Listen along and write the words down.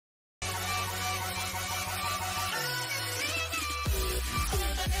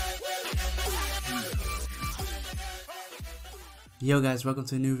Yo guys, welcome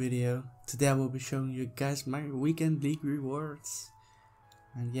to a new video. Today I will be showing you guys my weekend league rewards.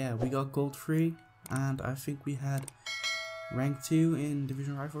 And yeah, we got gold 3 and I think we had rank 2 in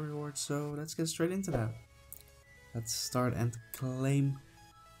division rifle rewards, so let's get straight into that. Let's start and claim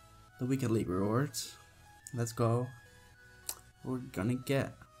the weekend league rewards. Let's go. We're gonna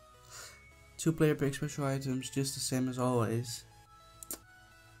get 2 player pick special items, just the same as always.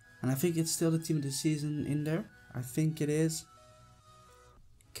 And I think it's still the team of the season in there. I think it is.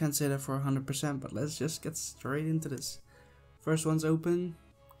 Can't say that for 100%, but let's just get straight into this. First one's open.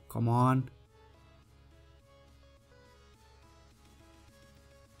 Come on.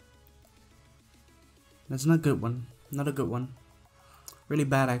 That's not a good one. Not a good one. Really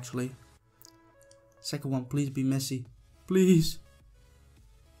bad actually. Second one, please be Messi. Please.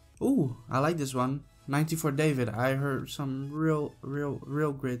 Ooh, I like this one. 94 David. I heard some real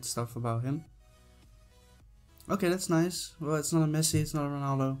great stuff about him. Okay, that's nice. Well, it's not a Messi, it's not a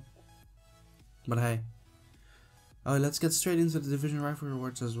Ronaldo. But hey. Oh, let's get straight into the division rifle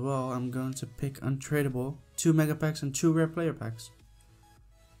rewards as well. I'm going to pick untradeable, 2 mega packs and 2 rare player packs.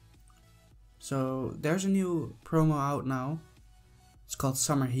 So there's a new promo out now. It's called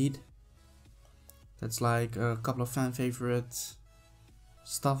Summer Heat. That's like a couple of fan favorite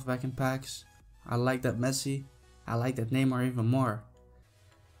stuff back in packs. I like that Messi. I like that Neymar even more.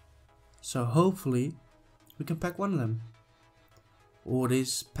 So hopefully we can pack one of them. Oh,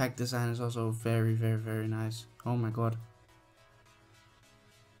 this pack design is also very nice. Oh my god.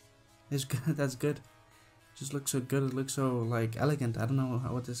 It's good. That's good. Just looks so good. It looks so like elegant. I don't know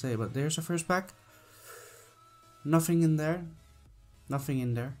what to say, but there's the first pack. Nothing in there. Nothing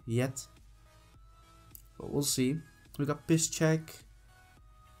in there yet. But we'll see. We got Piszczek,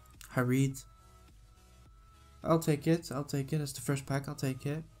 Harit. I'll take it. I'll take it. That's the first pack. I'll take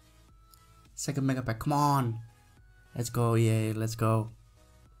it. Second mega pack. Come on. Let's go. Yeah, let's go.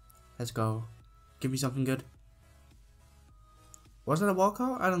 Let's go. Give me something good. Was that a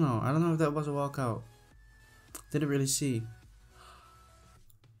walkout? I don't know. I don't know if that was a walkout. Didn't really see.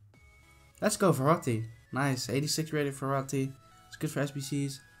 Let's go, Verratti. Nice. 86 rated Verratti. It's good for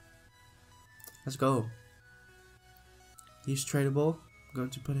SBCs. Let's go. He's tradable. I'm going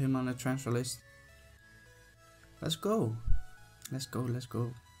to put him on the transfer list. Let's go. Let's go. Let's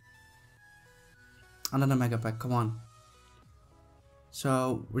go. Another mega pack, come on.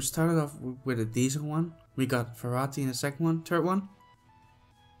 So we started off with a decent one. We got Verratti in the second one. Third one,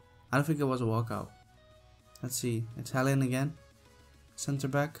 I don't think it was a walkout. Let's see. It's Helen again. Center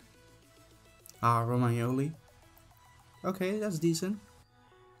back. Romagnoli. Okay, that's decent.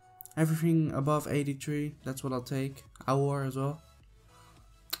 Everything above 83, that's what I'll take. Aouar as well.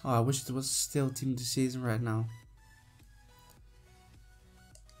 Oh, I wish it was still team of the season right now.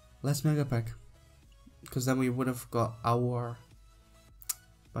 Let's mega pack. Because then we would have got Aouar.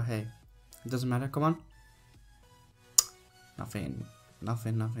 But hey, it doesn't matter. Come on. Nothing.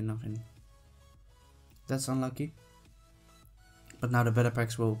 That's unlucky. But now the better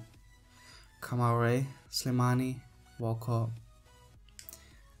packs will come our way. Slimani, Walcott.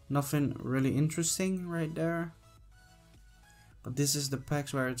 Nothing really interesting right there. But this is the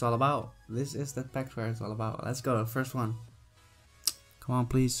packs where it's all about. This is the packs where it's all about. Let's go. First one. Come on,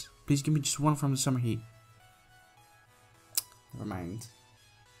 please. Please give me just one from the Summer Heat. Never mind.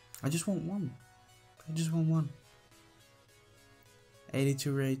 I just want one. I just want one.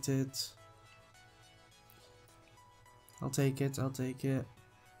 82 rated. I'll take it. I'll take it.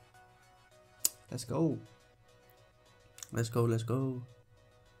 Let's go. Let's go. Let's go.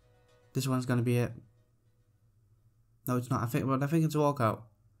 This one's gonna be it. No, it's not. I think it's a walkout.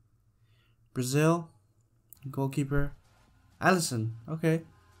 Brazil. Goalkeeper. Allison. Okay.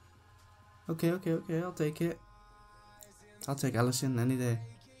 Okay. I'll take it. I'll take Allison any day.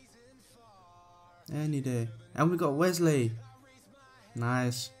 Any day. And we got Wesley.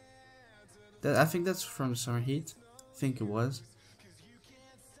 Nice. I think that's from the Summer Heat. I think it was.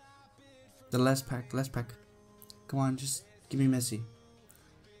 The last pack. Come on, just give me Messi.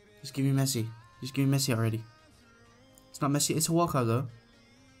 Just give me Messi. Just give me Messi already. It's not Messi. It's a walkout though.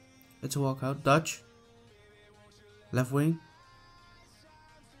 It's a walkout. Dutch. Left wing.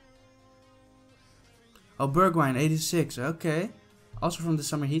 Oh, Bergwijn, 86. Okay. Also from the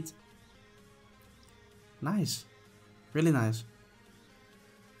Summer Heat. Nice. Really nice.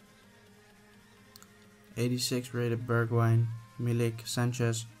 86 rated Bergwijn, Milik,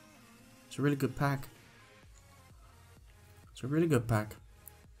 Sanchez. It's a really good pack. It's a really good pack.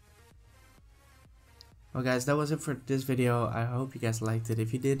 Well guys, that was it for this video. I hope you guys liked it.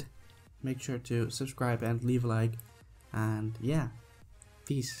 If you did, make sure to subscribe and leave a like. And yeah,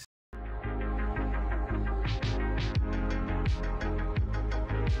 peace.